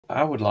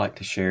I would like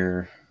to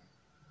share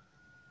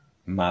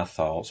my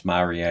thoughts,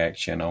 my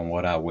reaction on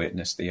what I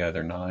witnessed the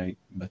other night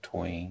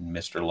between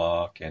Mr.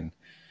 Locke and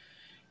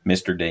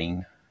Mr.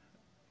 Dean.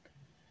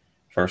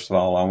 First of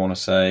all, I want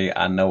to say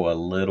I know a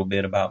little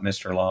bit about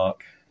Mr.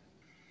 Locke.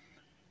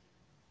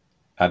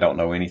 I don't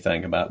know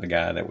anything about the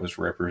guy that was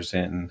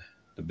representing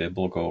the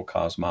biblical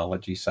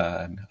cosmology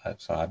side.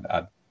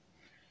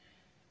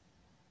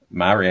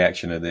 My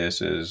reaction to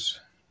this is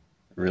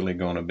really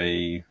going to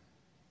be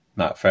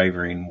not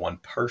favoring one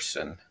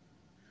person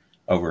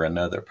over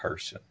another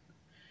person.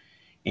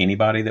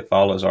 Anybody that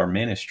follows our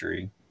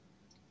ministry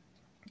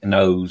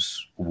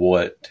knows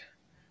what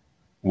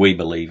we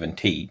believe and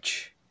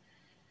teach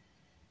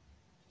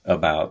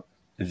about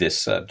this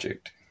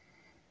subject.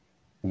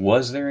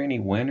 Was there any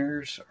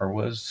winners, or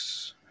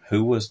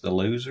who was the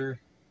loser?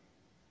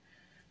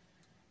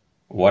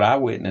 What I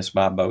witnessed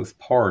by both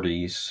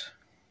parties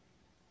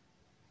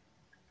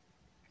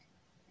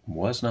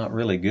was not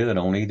really good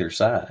on either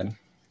side.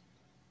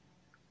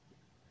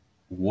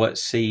 What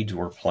seeds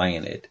were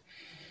planted?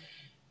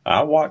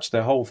 I watched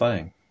the whole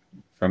thing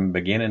from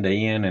beginning to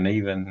end, and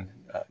even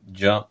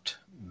jumped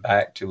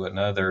back to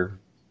another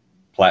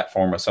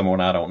platform of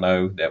someone I don't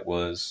know that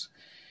was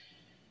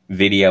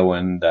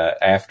videoing the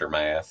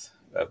aftermath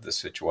of the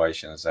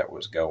situations that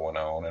was going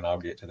on, and I'll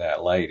get to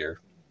that later.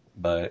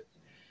 But,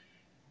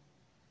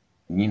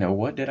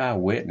 what did I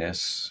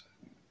witness?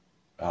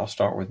 I'll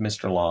start with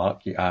Mr.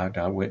 Locke.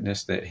 I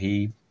witnessed that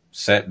he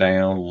sat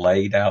down,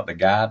 laid out the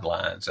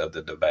guidelines of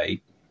the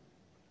debate,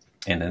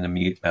 and then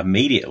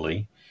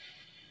immediately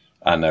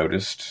I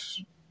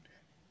noticed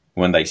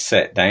when they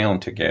sat down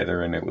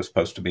together, and it was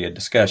supposed to be a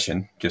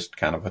discussion, just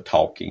kind of a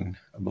talking,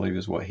 I believe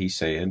is what he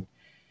said.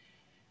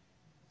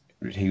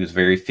 He was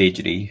very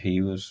fidgety.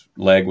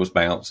 Leg was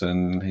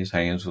bouncing, his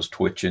hands was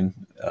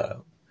twitching.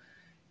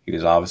 He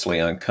was obviously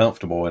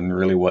uncomfortable and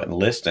really wasn't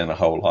listening a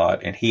whole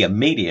lot. And he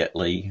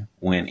immediately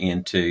went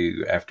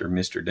into, after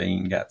Mr.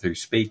 Dean got through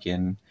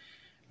speaking,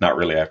 not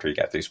really after he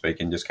got through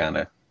speaking, just kind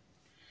of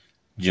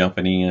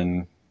jumping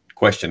in,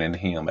 questioning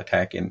him,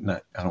 attacking,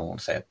 I don't want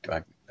to say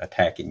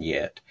attacking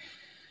yet,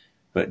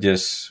 but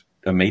just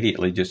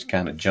immediately just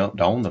kind of jumped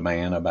on the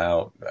man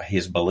about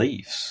his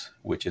beliefs,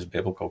 which is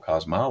biblical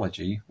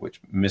cosmology, which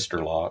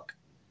Mr. Locke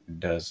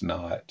does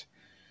not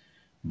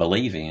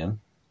believe in.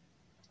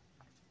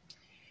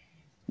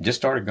 Just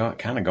started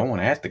kind of going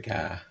at the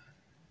guy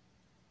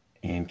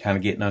and kind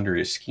of getting under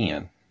his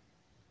skin.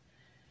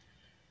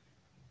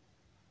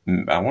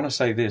 I want to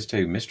say this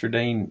too. Mr.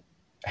 Dean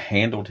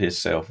handled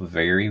himself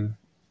very,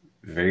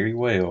 very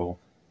well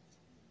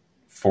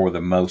for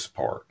the most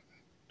part.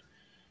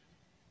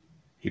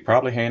 He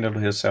probably handled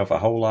himself a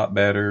whole lot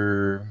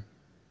better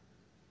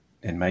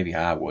than maybe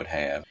I would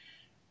have.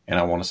 And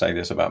I want to say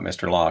this about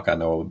Mr. Locke. I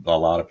know a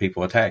lot of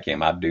people attack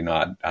him. I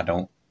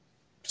don't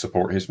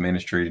support his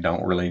ministry.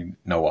 Don't really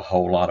know a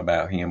whole lot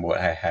about him. What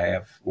I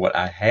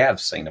have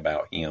seen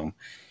about him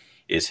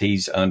is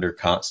he's under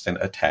constant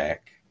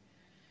attack.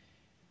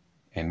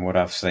 And what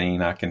I've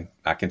seen, I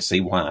can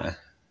see why.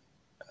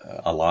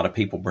 A lot of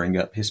people bring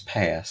up his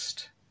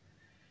past,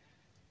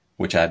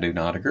 which I do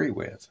not agree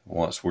with.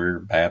 Once we're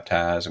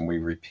baptized and we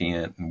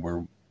repent and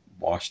we're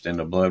washed in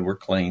the blood, we're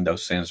clean.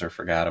 Those sins are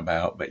forgot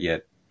about. But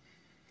yet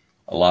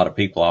a lot of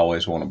people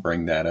always want to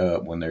bring that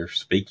up when they're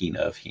speaking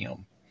of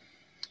him.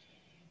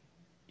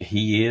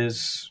 He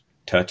is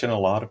touching a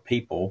lot of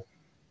people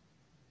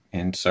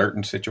in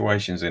certain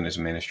situations in his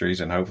ministries,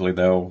 and hopefully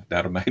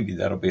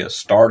that'll be a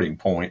starting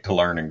point to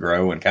learn and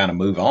grow and kind of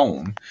move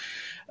on.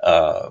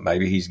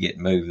 Maybe he's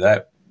getting moved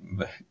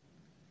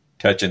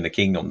touching the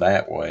kingdom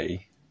that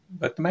way.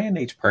 But the man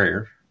needs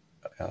prayer,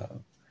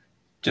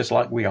 just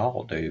like we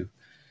all do.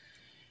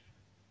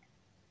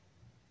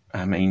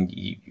 I mean,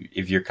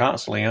 if you're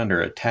constantly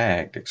under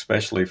attack,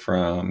 especially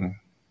from,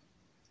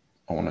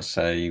 I want to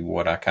say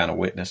what I kind of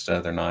witnessed the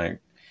other night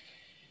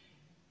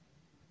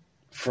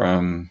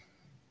from,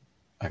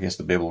 I guess,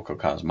 the biblical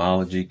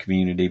cosmology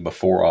community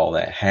before all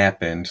that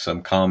happened,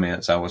 some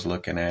comments I was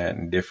looking at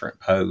in different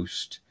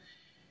posts.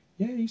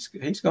 Yeah, he's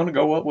going to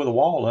go up with a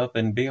wall up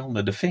and be on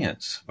the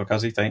defense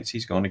because he thinks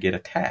he's going to get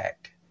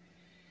attacked,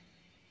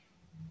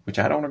 which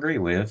I don't agree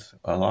with.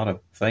 A lot of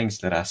things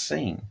that I've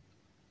seen,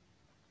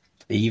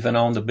 even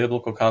on the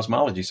biblical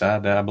cosmology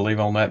side, that I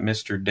believe on that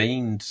Mr.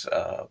 Dean's,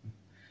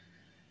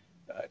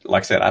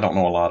 like I said, I don't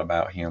know a lot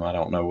about him. I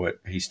don't know what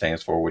he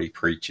stands for, what he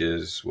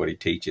preaches, what he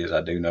teaches.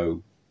 I do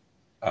know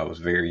I was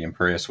very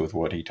impressed with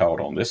what he taught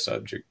on this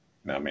subject.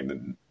 I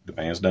mean, the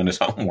man's done his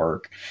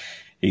homework.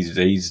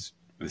 He's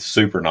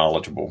super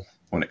knowledgeable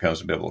when it comes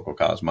to biblical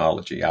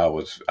cosmology. I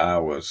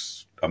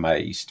was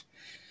amazed.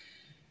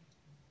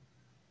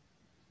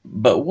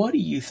 But what do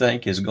you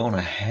think is going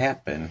to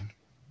happen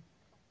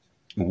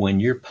when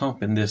you're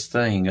pumping this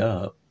thing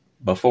up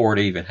before it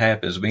even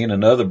happens? Me and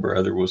another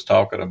brother was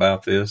talking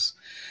about this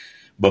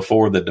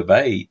before the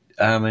debate.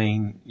 I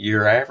mean,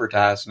 you're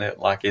advertising it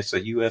like it's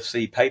a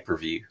UFC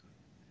pay-per-view.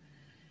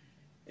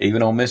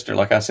 Even on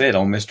like I said,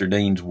 on Mr.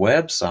 Dean's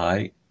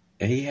website,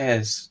 he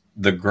has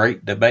the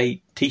Great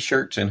Debate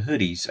t-shirts and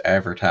hoodies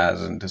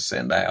advertising to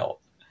send out.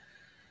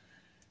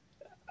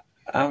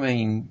 I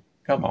mean,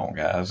 come on,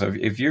 guys.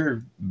 If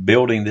you're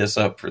building this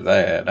up for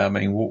that, I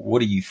mean, what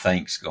do you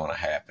think's going to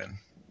happen?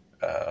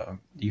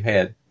 You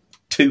had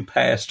two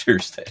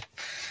pastors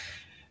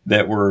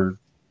that were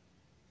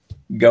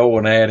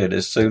going at it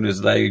as soon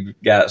as they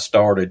got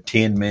started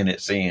 10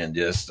 minutes in.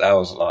 I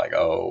was like,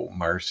 oh,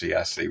 mercy,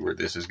 I see where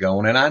this is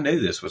going. And I knew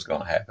this was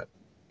going to happen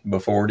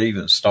before it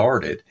even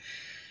started.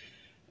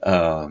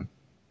 Because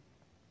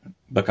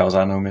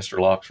I know Mr.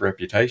 Locke's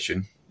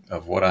reputation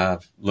of what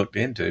I've looked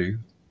into.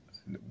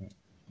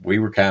 We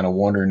were kind of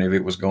wondering if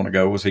it was going to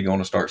go, was he going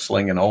to start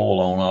slinging oil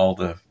on all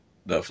the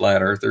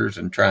flat earthers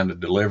and trying to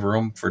deliver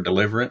them for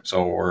deliverance,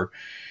 or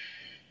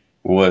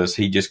was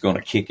he just going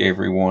to kick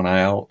everyone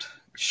out,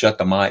 shut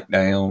the mic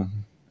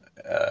down,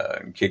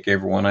 and kick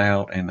everyone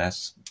out? And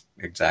that's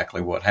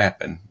exactly what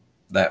happened.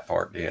 That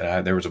part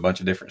did. There was a bunch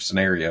of different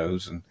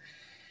scenarios, and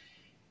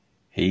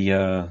he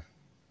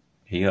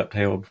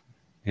upheld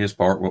his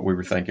part, what we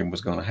were thinking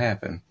was going to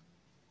happen.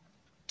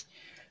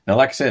 Now,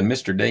 like I said,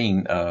 Mr.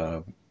 Dean,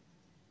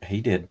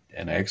 he did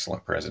an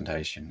excellent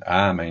presentation.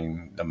 I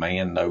mean, the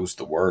man knows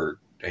the word.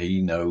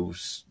 He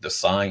knows the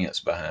science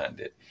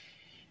behind it.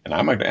 And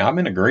I'm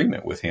in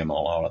agreement with him on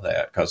a lot of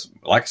that, because,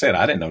 like I said,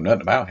 I didn't know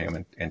nothing about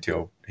him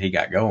until he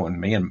got going.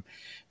 Me and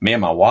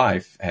my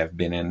wife have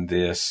been in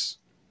this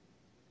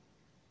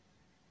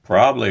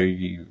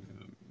probably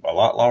a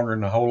lot longer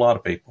than a whole lot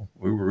of people.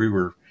 We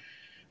were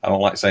I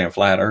don't like saying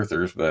flat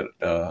earthers, but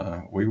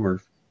we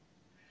were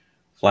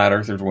flat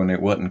earthers when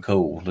it wasn't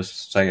cool. Let's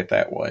say it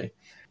that way.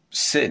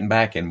 Sitting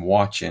back and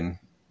watching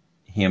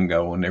him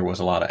go, and there was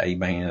a lot of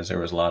amens, there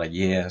was a lot of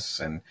yes,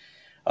 and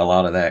a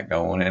lot of that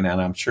going. And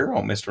I'm sure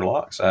on Mr.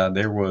 Locke's side,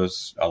 there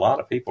was a lot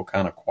of people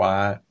kind of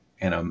quiet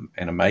and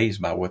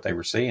amazed by what they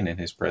were seeing in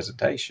his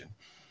presentation.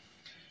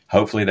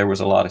 Hopefully there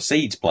was a lot of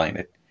seeds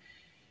planted.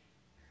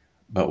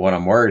 But what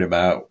I'm worried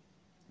about,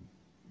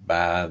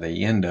 by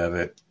the end of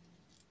it,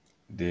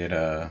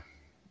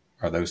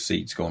 are those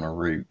seeds going to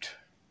root?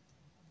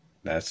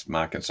 That's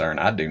my concern.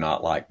 I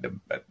don't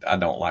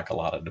like a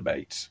lot of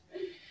debates.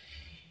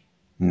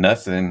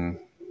 Nothing.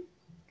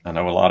 I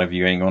know a lot of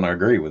you ain't going to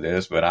agree with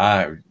this, but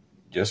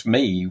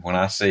when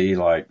I see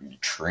like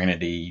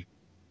Trinity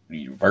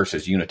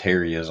versus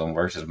Unitarianism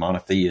versus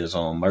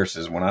monotheism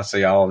versus, when I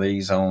see all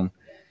these I'm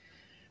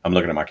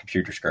looking at my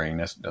computer screen.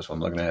 That's what I'm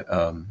looking at.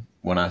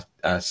 When I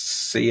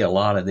see a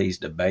lot of these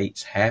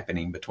debates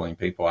happening between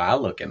people, I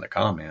look in the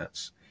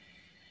comments,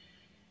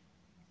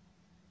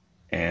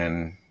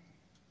 and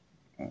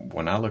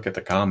when I look at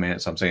the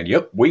comments, I'm saying,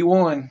 yep, we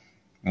won.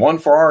 One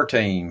for our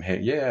team.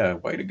 Hey, yeah,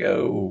 way to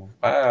go.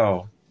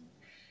 Wow.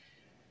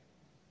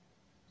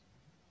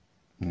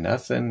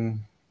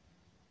 Nothing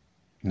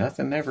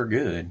ever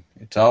good.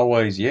 It's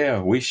always, yeah,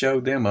 we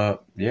showed them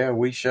up. Yeah,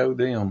 we showed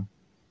them.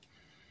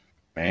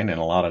 Man, in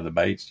a lot of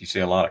debates, you see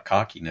a lot of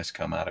cockiness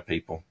come out of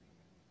people.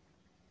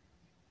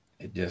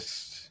 It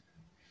just,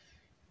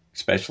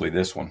 especially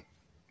this one,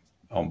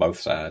 on both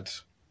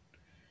sides.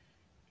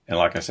 And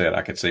like I said,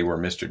 I could see where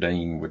Mr.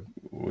 Dean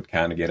would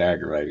kind of get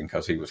aggravating,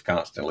 because he was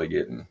constantly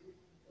getting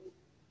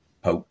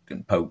poked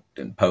and poked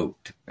and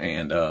poked.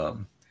 And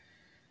for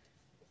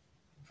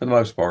the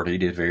most part, he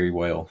did very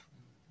well.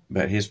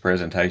 But his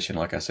presentation,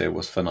 like I said,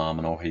 was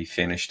phenomenal. He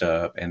finished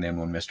up, and then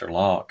when Mr.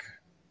 Locke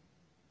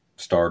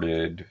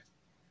started,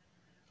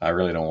 I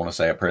really don't want to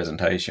say a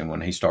presentation,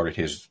 when he started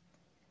his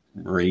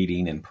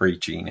reading and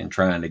preaching and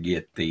trying to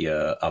get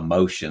the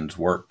emotions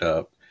worked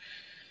up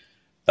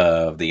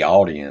of the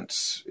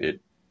audience,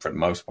 for the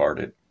most part,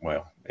 it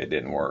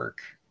didn't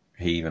work.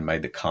 He even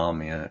made the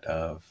comment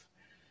of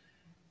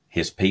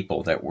his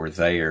people that were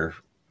there.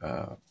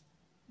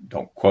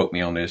 Don't quote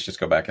me on this, just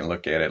go back and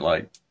look at it,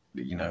 like,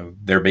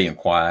 they're being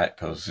quiet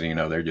because,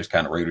 they're just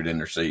kind of rooted in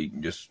their seat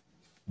and just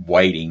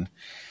waiting.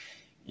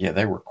 Yeah,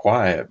 they were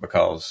quiet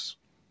because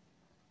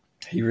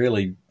he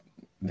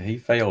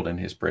failed in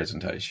his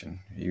presentation.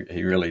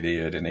 He really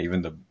did. And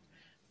even the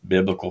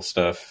biblical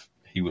stuff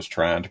he was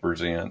trying to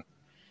present,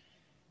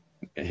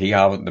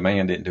 the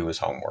man didn't do his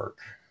homework,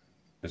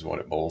 is what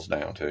it boils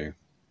down to.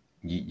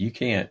 You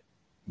can't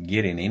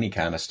get in any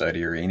kind of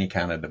study or any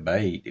kind of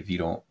debate if you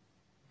don't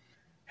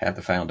have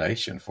the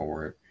foundation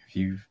for it. If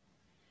you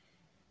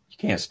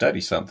can't study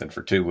something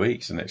for 2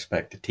 weeks and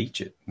expect to teach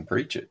it and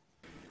preach it.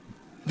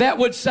 That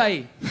would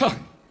say,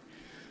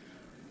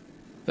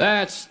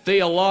 that's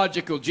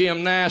theological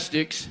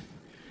gymnastics,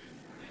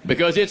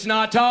 because it's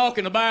not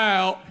talking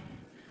about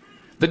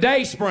the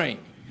day spring.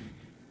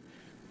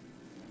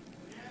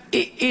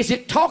 Is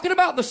it talking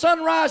about the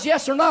sunrise,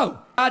 yes or no?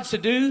 What to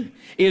do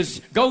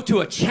is go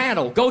to a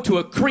channel, go to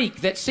a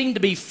creek that seemed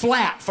to be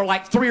flat for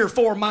like 3 or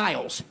 4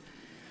 miles.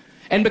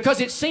 And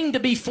because it seemed to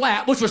be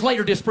flat, which was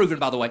later disproven,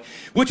 by the way,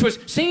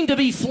 seemed to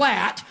be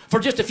flat for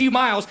just a few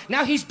miles,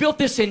 now he's built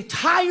this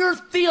entire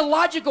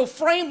theological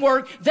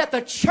framework that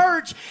the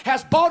church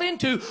has bought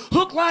into,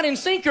 hook, line, and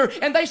sinker,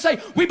 and they say,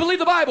 we believe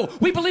the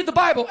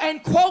Bible,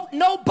 and quote,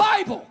 no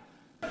Bible.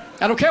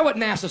 I don't care what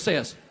NASA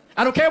says.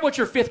 I don't care what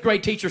your 5th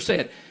grade teacher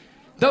said.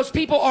 Those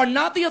people are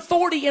not the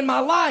authority in my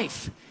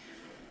life.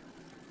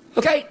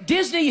 Okay,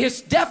 Disney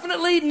is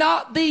definitely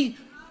not the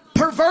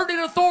perverted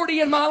authority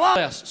in my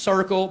life.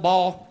 Circle,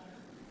 ball.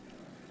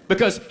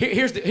 Because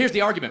here's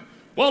the argument.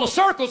 Well, a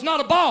circle's not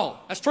a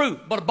ball. That's true,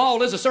 but a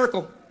ball is a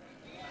circle.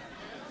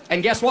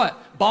 And guess what?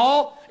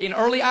 Ball, in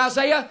early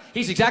Isaiah,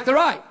 he's exactly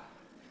right.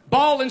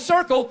 Ball and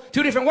circle,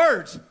 2 different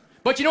words.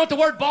 But you know what the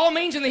word ball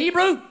means in the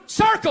Hebrew?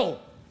 Circle.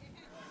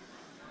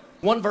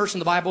 One verse in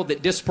the Bible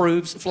that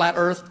disproves flat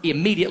earth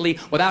immediately,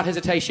 without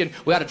hesitation.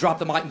 We ought to drop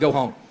the mic and go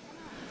home.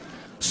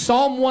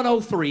 Psalm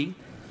 103,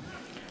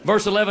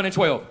 verse 11 and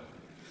 12.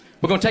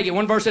 We're going to take it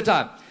one verse at a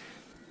time.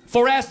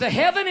 For as the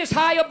heaven is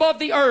high above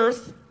the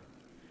earth,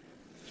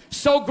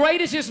 so great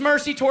is his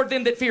mercy toward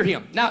them that fear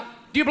him. Now,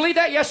 do you believe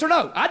that? Yes or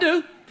no? I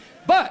do.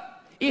 But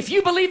if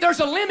you believe there's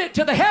a limit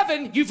to the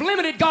heaven, you've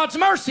limited God's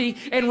mercy.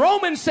 And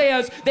Romans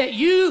says that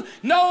you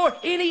nor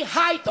any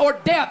height or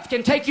depth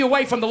can take you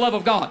away from the love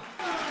of God.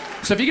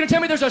 So if you're going to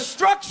tell me there's a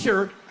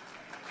structure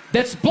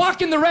that's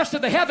blocking the rest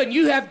of the heaven,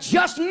 you have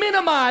just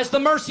minimized the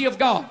mercy of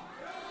God.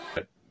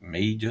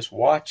 Me just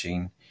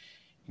watching,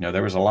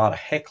 there was a lot of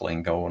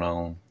heckling going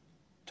on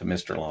to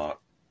Mr.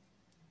 Locke.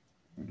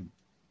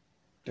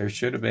 There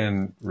should have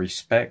been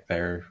respect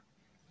there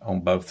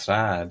on both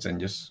sides, and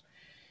just,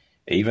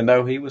 even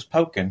though he was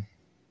poking,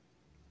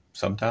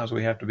 sometimes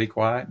we have to be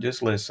quiet,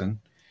 just listen.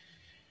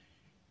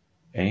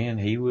 And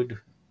he would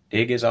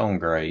dig his own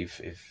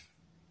grave if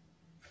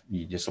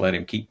you just let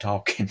him keep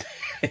talking.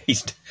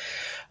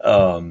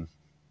 Like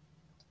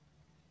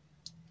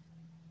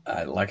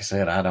I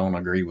said, I don't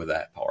agree with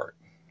that part.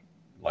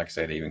 Like I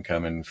said, even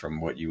coming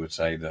from what you would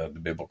say the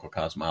biblical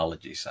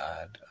cosmology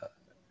side,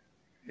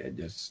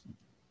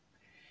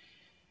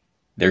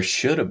 there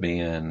should have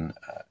been,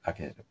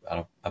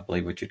 I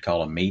believe what you'd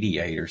call a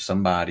mediator,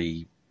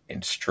 somebody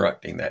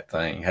instructing that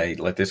thing. Hey,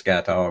 let this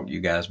guy talk. You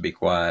guys be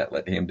quiet.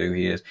 Let him do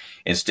his,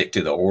 and stick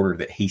to the order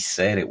that he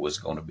said it was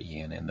going to be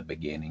in the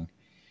beginning,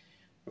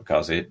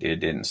 because it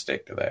didn't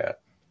stick to that.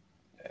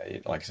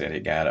 Like I said,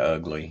 it got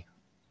ugly.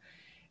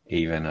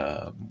 Even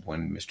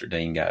when Mr.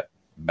 Dean got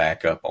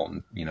back up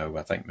on,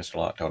 I think Mr.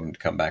 Locke told him to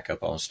come back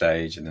up on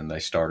stage, and then they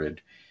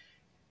started.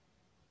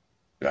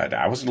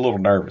 I was a little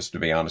nervous, to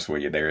be honest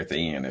with you, there at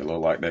the end. It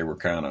looked like they were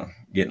kind of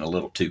getting a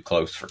little too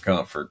close for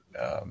comfort.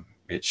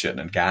 It shouldn't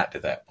have got to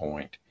that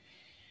point.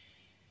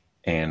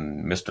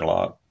 And Mr.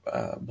 Locke,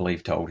 I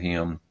believe, told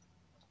him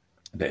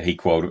that he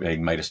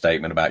made a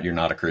statement about, you're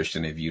not a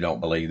Christian if you don't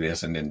believe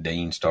this. And then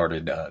Dean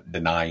started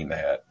denying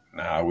that.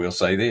 Now, I will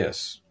say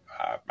this.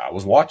 I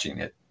was watching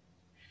it.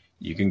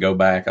 You can go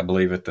back, I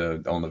believe,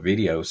 on the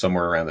video,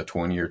 somewhere around the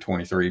 20 or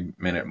 23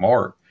 minute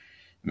mark.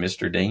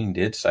 Mr. Dean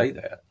did say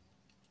that.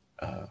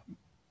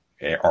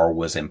 Or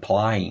was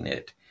implying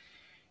it.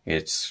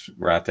 It's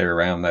right there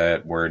around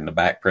that, where in the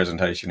back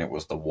presentation it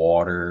was the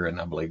water and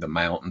I believe the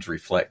mountains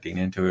reflecting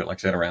into it. Like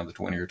I said, around the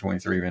 20 or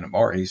 23 minute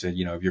mark, he said,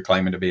 if you're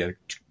claiming to be a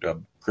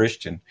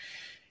Christian,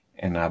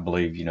 and I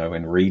believe,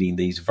 in reading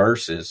these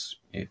verses,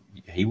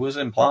 he was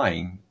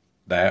implying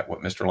that,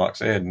 what Mr. Locke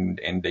said,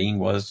 and Dean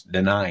was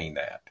denying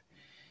that.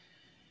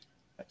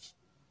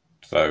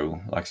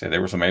 So, like I said,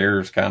 there were some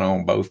errors kind of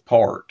on both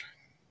part.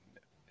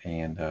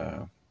 And,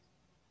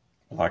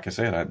 like I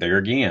said, there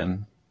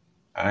again,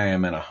 I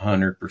am in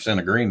 100%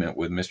 agreement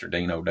with Mr.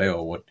 Dean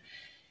ODel, what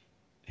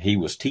he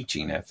was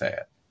teaching at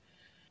that.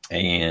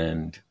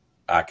 And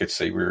I could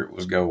see where it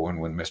was going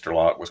when Mr.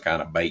 Locke was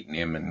kind of baiting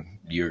him, and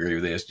do you agree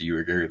with this? Do you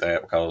agree with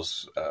that?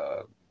 Because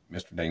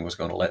Mr. Dean was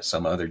going to let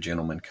some other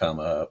gentleman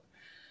come up.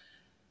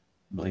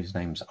 I believe his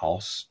name's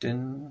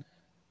Austin,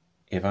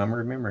 if I'm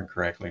remembering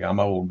correctly. I'm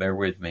old, bear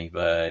with me,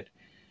 but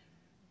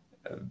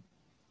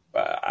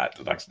I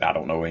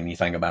don't know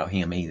anything about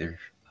him either.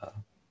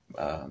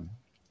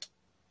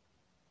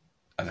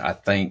 I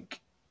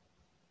think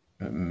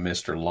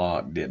Mr.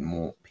 Locke didn't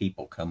want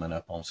people coming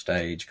up on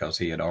stage because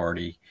he had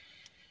already,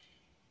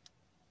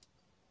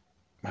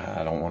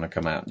 I don't want to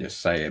come out and just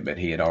say it, but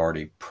he had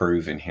already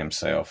proven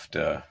himself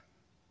to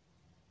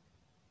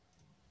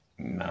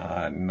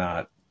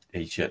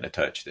he shouldn't have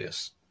touched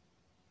this.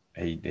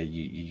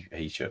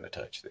 He shouldn't have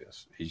touched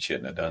this. He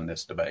shouldn't have done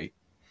this debate.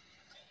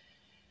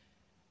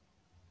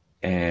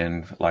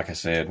 And like I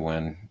said,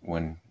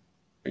 when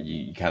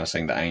you kind of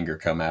seen the anger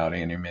come out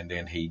in him, and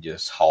then he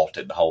just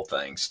halted the whole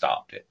thing,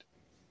 stopped it.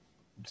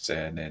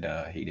 Said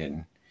that he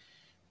didn't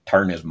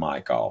turn his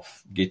mic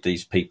off, get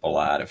these people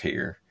out of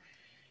here.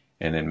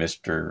 And then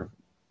Mr.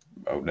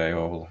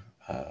 ODel,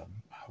 I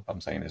hope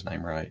I'm saying his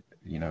name right,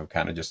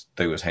 kind of just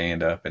threw his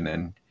hand up, and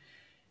then,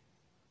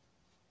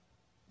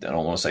 I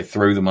don't want to say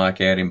threw the mic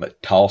at him,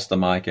 but tossed the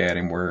mic at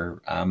him,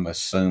 where I'm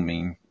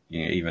assuming,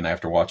 even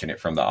after watching it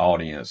from the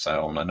audience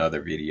on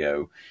another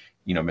video,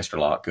 Mr.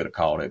 Locke could have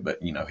caught it, but,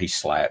 he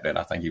slapped it.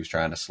 I think he was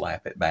trying to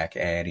slap it back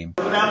at him.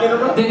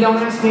 Then don't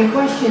ask me a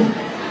question.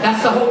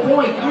 That's the whole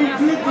point. We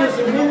did this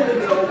a minute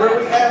ago, where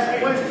we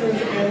asked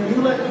questions, and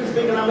you let me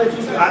speak, and I let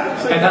you speak. I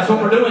didn't say And that's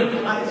what we're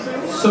doing. I didn't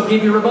say So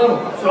give your rebuttal.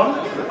 So I'm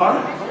going to give it. All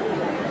right.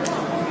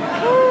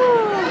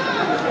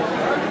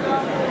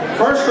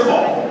 First of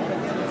all,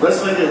 let's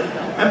say this.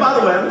 And by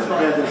the way, I'm just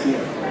going to add this in.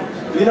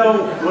 You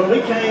know, when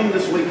we came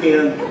this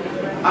weekend,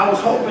 I was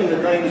hoping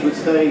that things would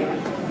stay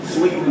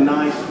sweet and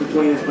nice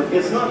between us, but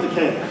it's not the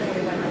case.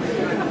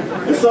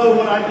 And so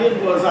what I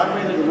did was I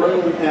rented a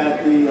room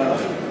at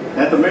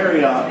the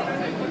Marriott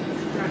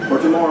for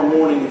tomorrow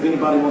morning if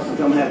anybody wants to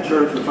come have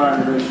church with Fire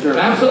and Grace Church.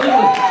 Absolutely.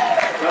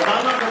 But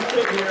I'm not going to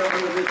sit here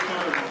with this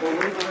kind of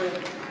belligerent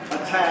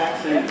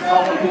attacks and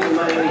calling people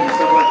names and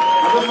stuff like that.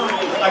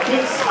 I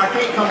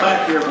can't come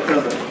back here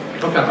because of it.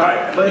 Okay. All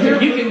right, but here,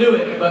 you can do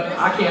it, but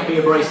I can't be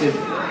abrasive,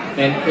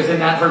 and because then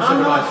that hurts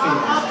everybody's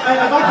feelings.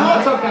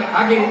 That's okay.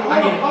 I get it.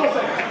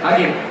 I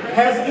get it.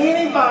 Has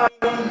anybody?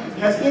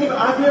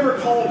 I've never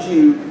called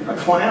you a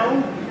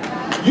clown.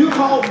 You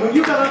called when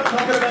you got up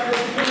talking about this.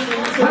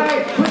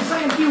 Hey, quit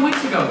saying a few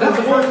weeks ago. That's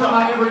the first time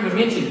I ever even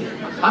mentioned it.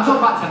 I'm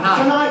talking about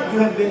tonight. Tonight you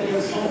have been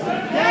insulted.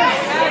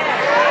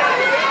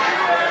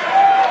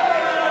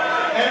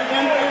 And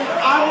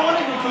I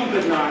wanted to keep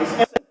it nice.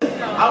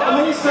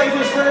 Let me say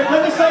this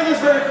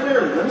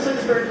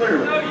very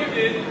clearly. No, you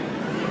did.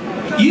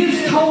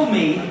 You told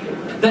me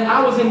that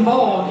I was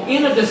involved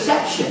in a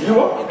deception. You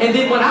are. And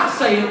then when I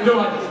say it, you're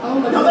like, oh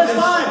my God. No, that's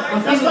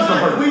fine. That's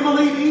fine. We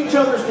believe each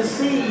other's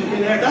deceived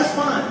in there. That's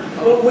fine.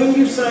 But when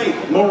you say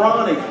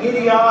moronic,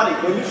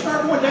 idiotic, when you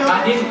start going down...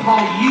 I didn't call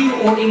you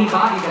or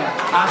anybody that.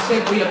 I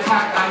said we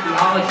attack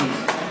ideologies.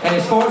 And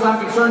as far as I'm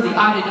concerned, the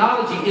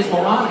ideology is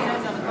moronic.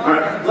 All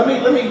right, let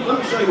me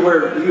show you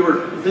where you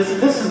were. This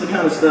is the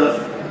kind of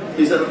stuff.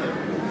 He said,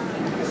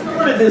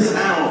 started this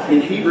out in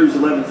Hebrews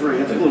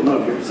 11:3. I took a little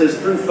note here. It says,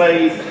 through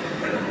faith,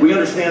 we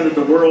understand that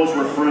the worlds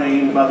were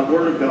framed by the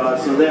word of God,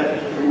 so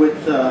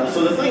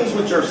the things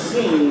which are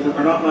seen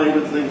are not made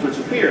of the things which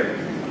appear.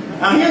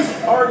 Now his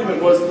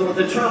argument was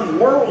the term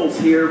worlds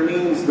here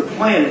means the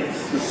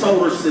planets, the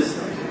solar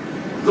system.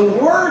 The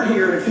word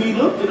here, if he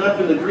looked it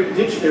up in the Greek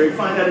dictionary,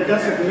 find out it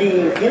doesn't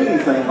mean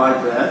anything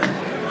like that.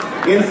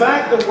 In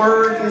fact, the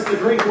word is the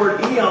Greek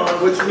word eon,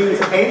 which means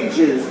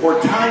ages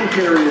or time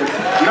periods,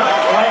 not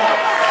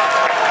planets.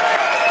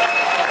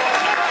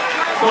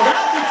 So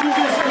that's what you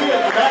just did.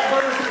 That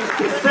verse is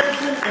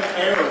deception and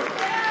error.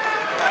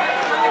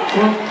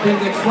 Well, then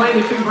explain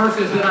the two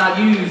verses that I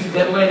used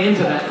that led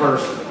into that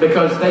verse,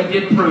 because they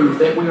did prove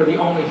that we are the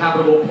only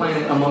habitable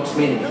planet amongst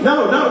many.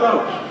 No.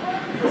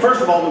 Well,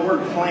 first of all, the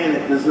word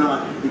planet does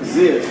not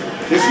exist.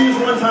 It's used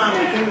one time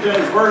in the King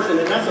James Version,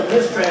 and that's a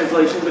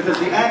mistranslation because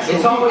the actual...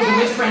 It's always a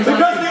mistranslation.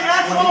 Because the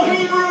actual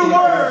Hebrew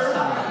word,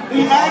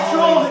 the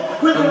actual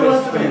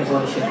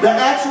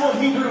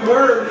Hebrew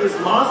word is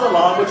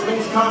mazalah, which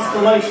means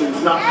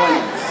constellations, not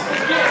planets.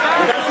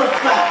 And that's a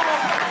fact.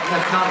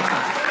 That's not a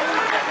fact.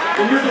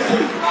 And you're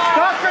deceived.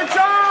 Dr.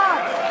 John!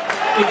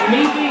 If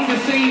me being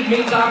deceived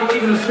means I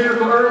believe in a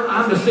spherical earth,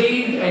 I'm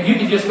deceived, and you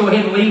can just go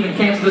ahead and leave and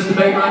cancel this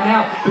debate right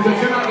now, because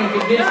you're not going to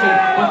convince me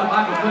what the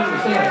Bible clearly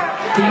says.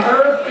 The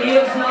earth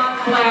is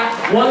not flat,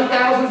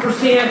 1,000%,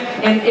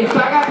 and if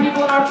I got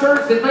people in our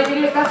church that think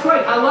it is, that's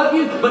great, I love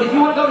you, but if you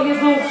want to go to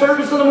his little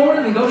service in the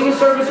morning, then go to his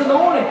service in the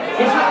morning.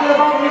 It's not going to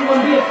bother me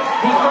one bit.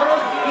 The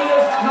earth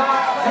is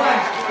not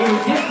flat. It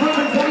was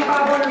disproven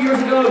 2,500 years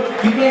ago.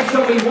 You can't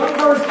show me one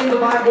verse in the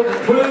Bible that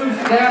proves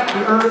that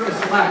the earth is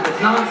flat. It's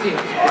nonsense.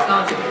 It's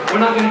nonsense. We're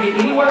not going to get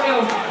anywhere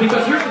else,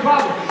 because here's the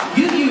problem.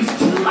 You use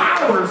 2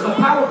 hours of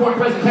PowerPoint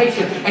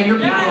presentation and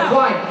your people are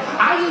quiet.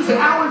 I use an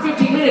hour and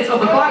 15 minutes of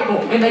the Bible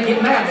and they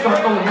get mad and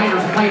start throwing haters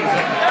and haters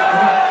at me.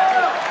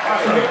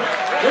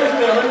 Here's the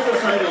deal. Let me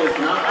just say this.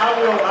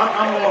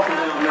 I'm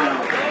walking out now.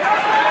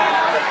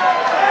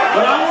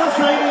 But I want to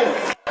say this.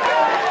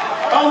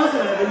 Oh,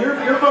 listen,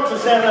 your folks are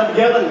standing up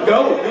together and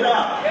go, get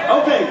out.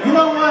 Okay, you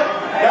know what?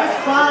 That's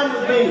fine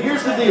with me.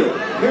 Here's the deal.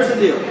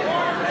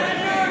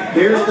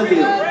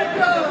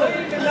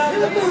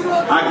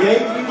 I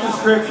gave you the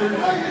scriptures.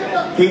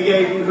 He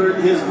gave you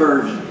his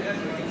version.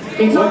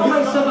 It's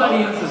always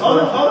somebody else's version.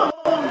 Hold on.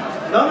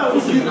 No.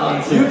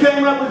 You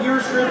came up with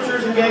your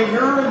scriptures and gave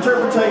your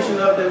interpretation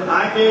of them.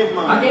 I gave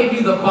mine. I gave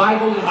you the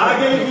Bible. I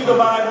gave you the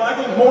Bible. I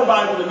gave more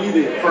Bible than you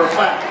did, for a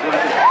fact.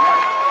 Right?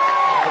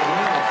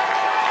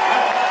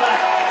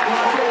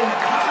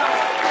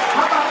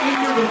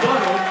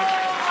 Rebuttal,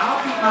 I'll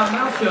keep my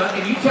mouth shut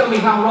and you tell me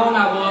how wrong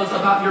I was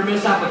about your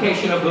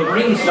misapplication of the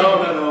ring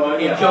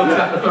statement in Job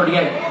chapter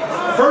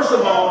 38. First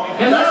of all,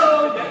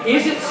 hello,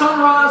 is it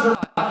sunrise or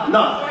not?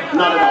 No,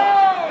 not at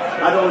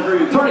all. I don't agree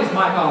with you. Turn his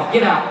mic off.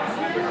 Get out.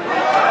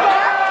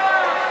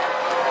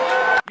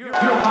 You're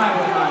a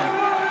Bible denier.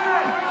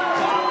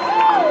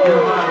 You're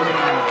a Bible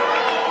denier.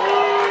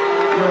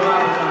 You're a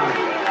Bible denier.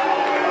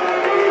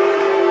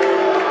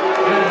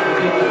 That is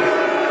ridiculous.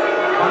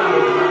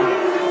 Bible denier.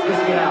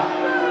 Let's get out.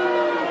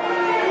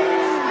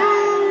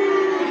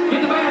 Get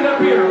the band up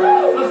here.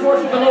 Let's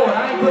worship the Lord.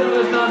 I ain't putting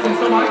this nonsense.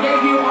 So I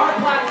gave you our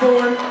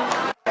platform.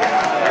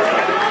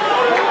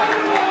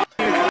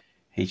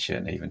 He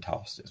shouldn't even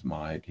tossed his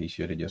mic. He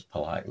should have just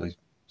politely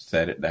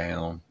set it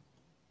down,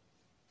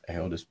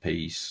 held his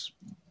peace,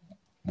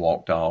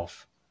 walked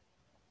off.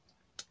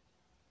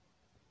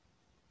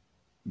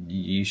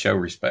 You show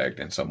respect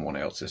in someone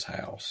else's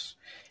house.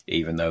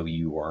 even though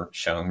you weren't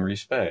shown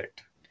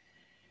respect.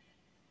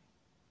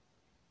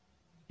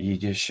 You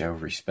just show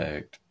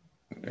respect,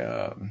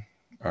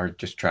 or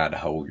just try to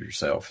hold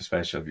yourself,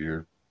 especially if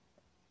you're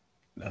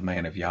a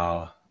man of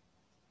Yah,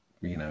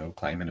 you know,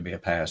 claiming to be a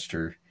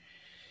pastor.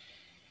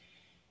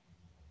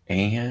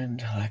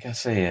 And like I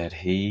said,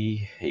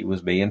 he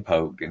was being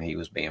poked and he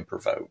was being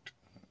provoked,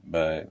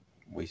 but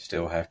we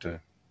still have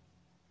to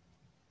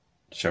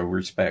show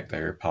respect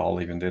there.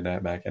 Paul even did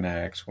that back in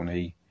Acts when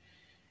he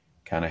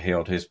kind of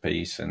held his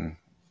peace and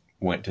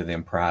went to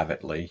them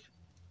privately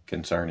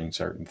concerning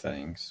certain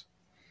things.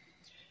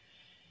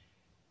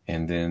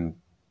 And then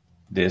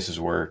this is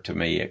where, to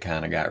me, it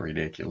kind of got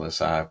ridiculous.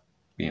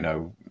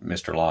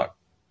 Mr. Locke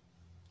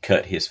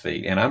cut his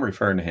feet. And I'm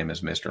referring to him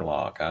as Mr.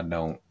 Locke. I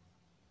don't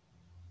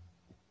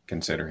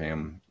consider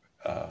him,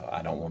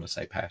 I don't want to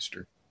say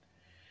pastor,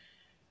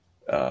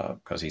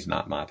 because he's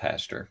not my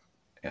pastor.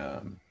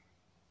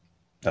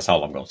 That's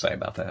all I'm going to say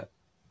about that.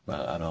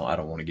 I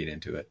don't want to get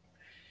into it.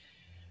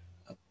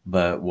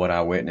 But what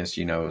I witnessed,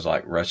 was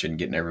like rushing,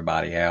 getting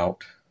everybody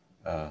out.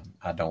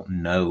 I don't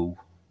know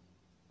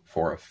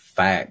for a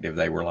fact if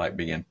they were like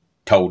being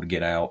told to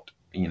get out,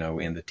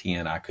 in the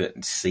tent. I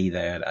couldn't see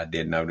that. I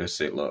did notice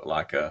it looked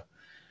like a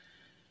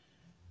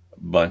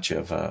bunch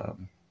of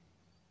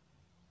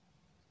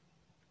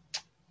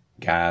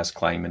guys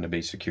claiming to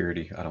be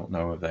security. I don't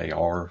know if they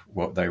are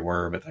what they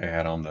were, but they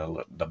had on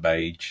the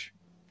beige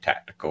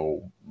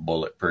tactical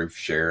bulletproof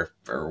sheriff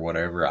or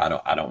whatever. I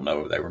don't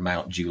know if they were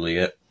Mount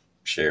Juliet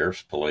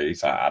sheriff's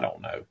police. I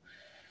don't know.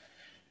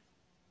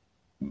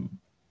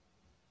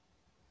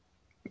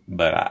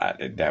 But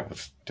that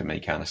was, to me,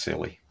 kind of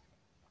silly.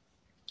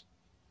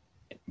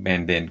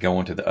 And then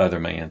going to the other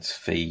man's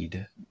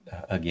feed,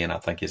 again, I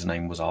think his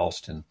name was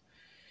Austin.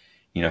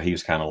 He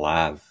was kind of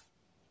live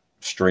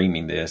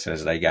streaming this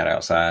as they got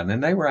outside. And then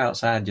they were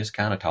outside just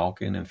kind of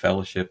talking and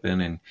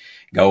fellowshipping and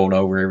going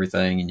over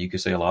everything. And you could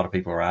see a lot of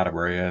people were out of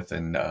breath.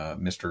 And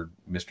Mr.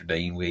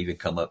 Dean would even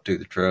come up to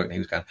the truck, and he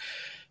was kind of,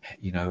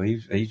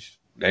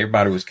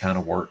 everybody was kind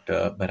of worked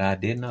up. But I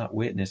did not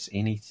witness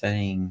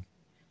anything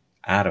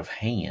out of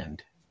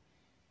hand.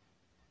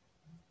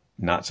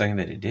 Not saying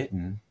that it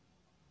didn't.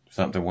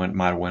 Something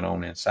might have went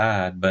on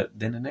inside, but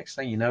then the next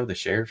thing you know, the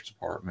sheriff's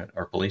department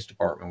or police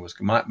department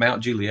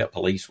Mount Juliet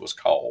police was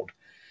called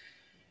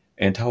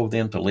and told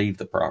them to leave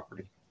the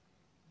property.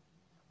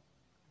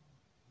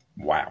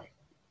 Wow.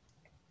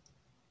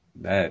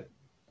 That,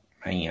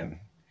 man.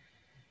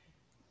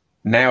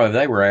 Now, if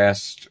they were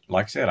asked,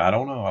 like I said, I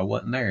don't know, I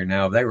wasn't there.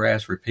 Now, if they were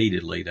asked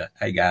repeatedly to,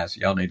 hey guys,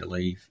 y'all need to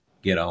leave,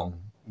 get on.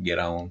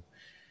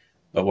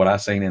 But what I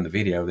seen in the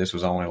video, this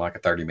was only like a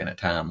 30-minute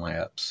time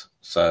lapse.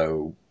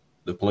 So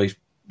the police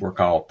were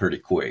called pretty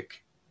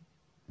quick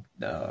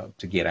to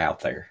get out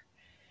there.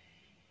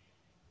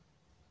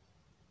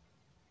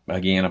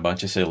 Again, a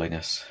bunch of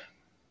silliness.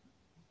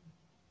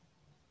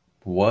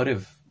 What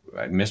if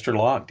Mr.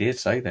 Locke did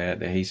say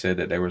that he said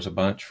that there was a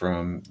bunch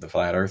from the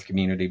Flat Earth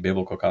community,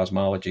 biblical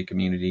cosmology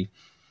community,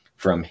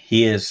 from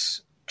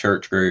his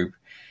church group,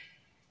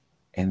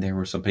 and there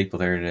were some people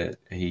there that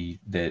he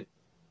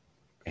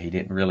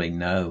didn't really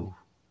know.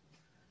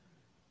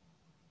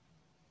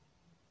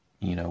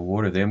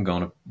 What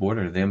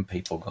are them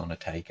people gonna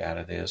take out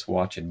of this,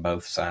 watching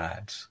both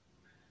sides?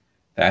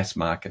 That's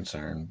my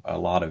concern. A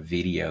lot of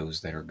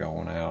videos that are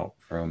going out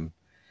from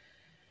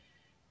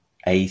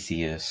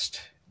atheists.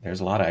 There's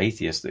a lot of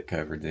atheists that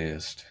covered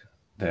this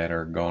that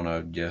are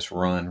gonna just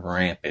run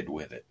rampant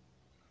with it.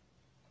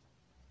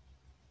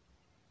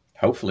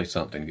 Hopefully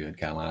something good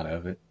come out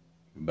of it.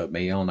 But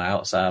me on the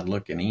outside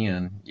looking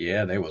in,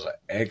 yeah, there was an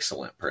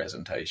excellent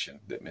presentation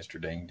that Mr.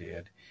 Dean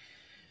did.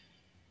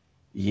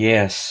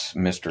 Yes,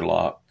 Mr.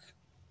 Locke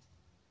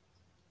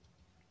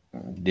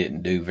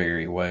didn't do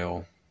very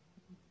well.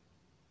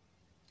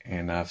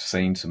 And I've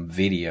seen some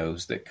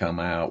videos that come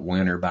out,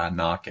 winner by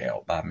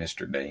knockout by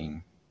Mr.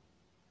 Dean.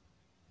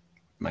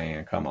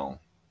 Man, come on.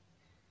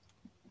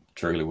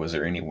 Truly, was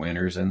there any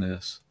winners in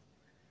this?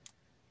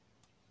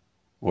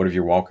 What if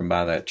you're walking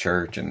by that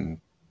church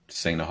and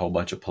seen a whole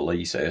bunch of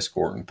police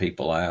escorting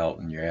people out,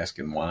 and you're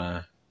asking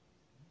why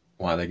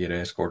they get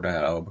escorted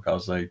out? Oh,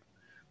 because they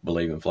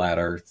believe in flat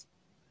earth.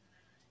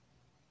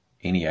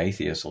 Any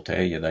atheist will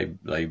tell you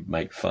they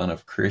make fun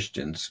of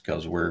Christians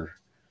because we're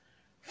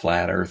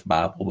flat earth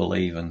Bible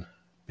believing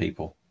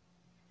people.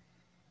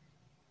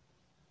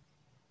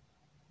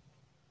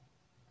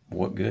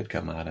 What good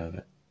come out of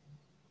it?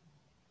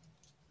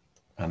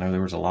 I know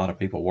there was a lot of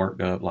people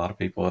worked up, a lot of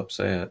people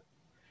upset.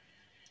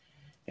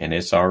 And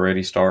it's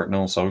already starting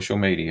on social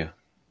media.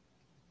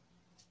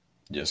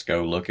 Just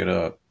go look it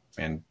up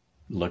and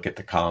look at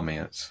the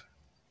comments.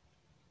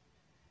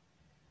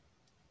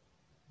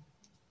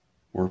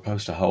 We're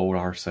supposed to hold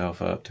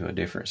ourselves up to a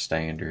different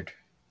standard,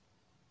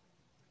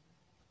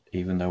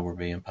 even though we're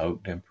being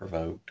poked and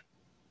provoked.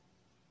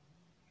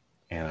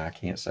 And I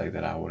can't say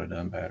that I would have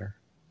done better.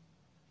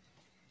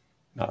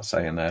 Not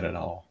saying that at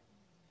all.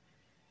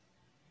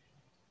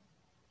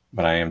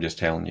 But I am just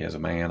telling you, as a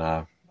man,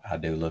 I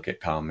do look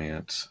at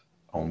comments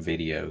on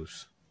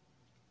videos.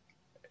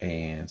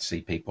 and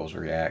see people's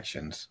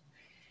reactions.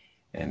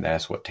 And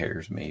that's what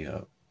tears me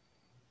up.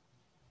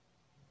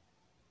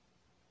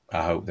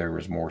 I hope there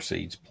was more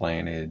seeds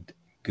planted.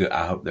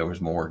 I hope there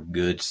was more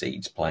good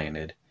seeds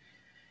planted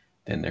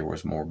than there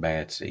was more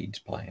bad seeds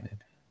planted.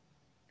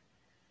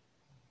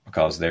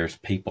 Because there's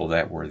people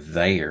that were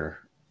there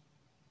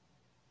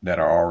that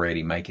are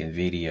already making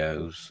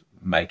videos,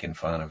 making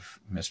fun of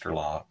Mr.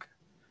 Locke,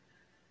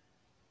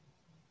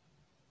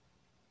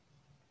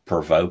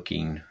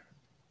 provoking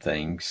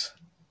things.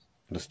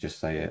 Let's just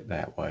say it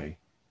that way.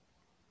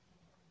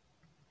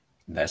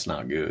 That's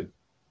not good.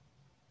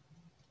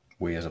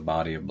 We as a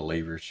body of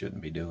believers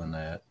shouldn't be doing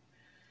that.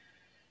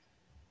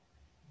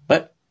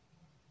 But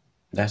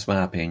that's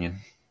my opinion.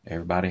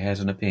 Everybody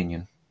has an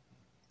opinion.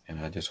 And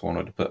I just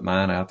wanted to put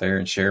mine out there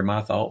and share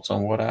my thoughts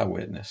on what I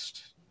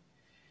witnessed.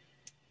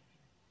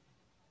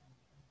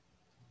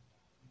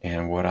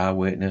 And what I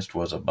witnessed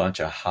was a bunch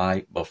of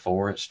hype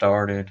before it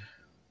started.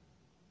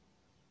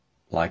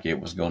 Like it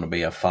was going to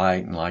be a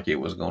fight and like it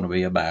was going to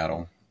be a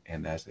battle.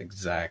 And that's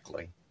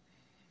exactly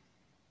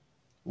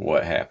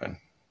what happened.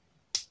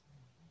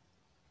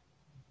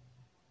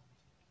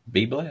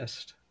 Be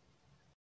blessed.